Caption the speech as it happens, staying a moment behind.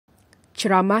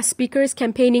Ceramah speakers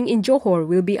campaigning in Johor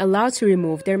will be allowed to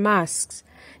remove their masks.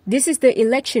 This is the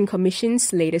Election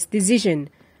Commission's latest decision.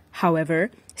 However,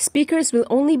 speakers will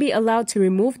only be allowed to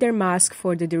remove their mask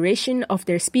for the duration of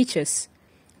their speeches.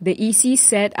 The EC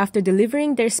said after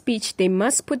delivering their speech they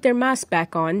must put their mask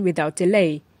back on without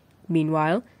delay.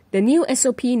 Meanwhile, the new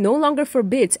SOP no longer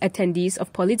forbids attendees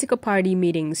of political party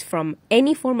meetings from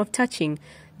any form of touching,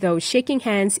 though shaking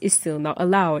hands is still not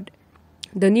allowed.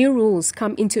 The new rules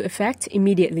come into effect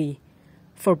immediately.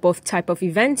 For both type of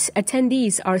events,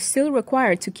 attendees are still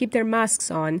required to keep their masks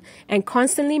on and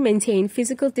constantly maintain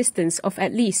physical distance of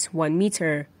at least 1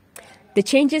 meter. The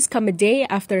changes come a day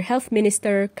after Health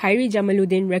Minister Khairi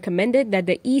Jamaluddin recommended that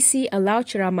the EC allow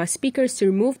Ceramah speakers to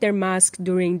remove their masks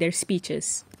during their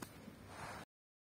speeches.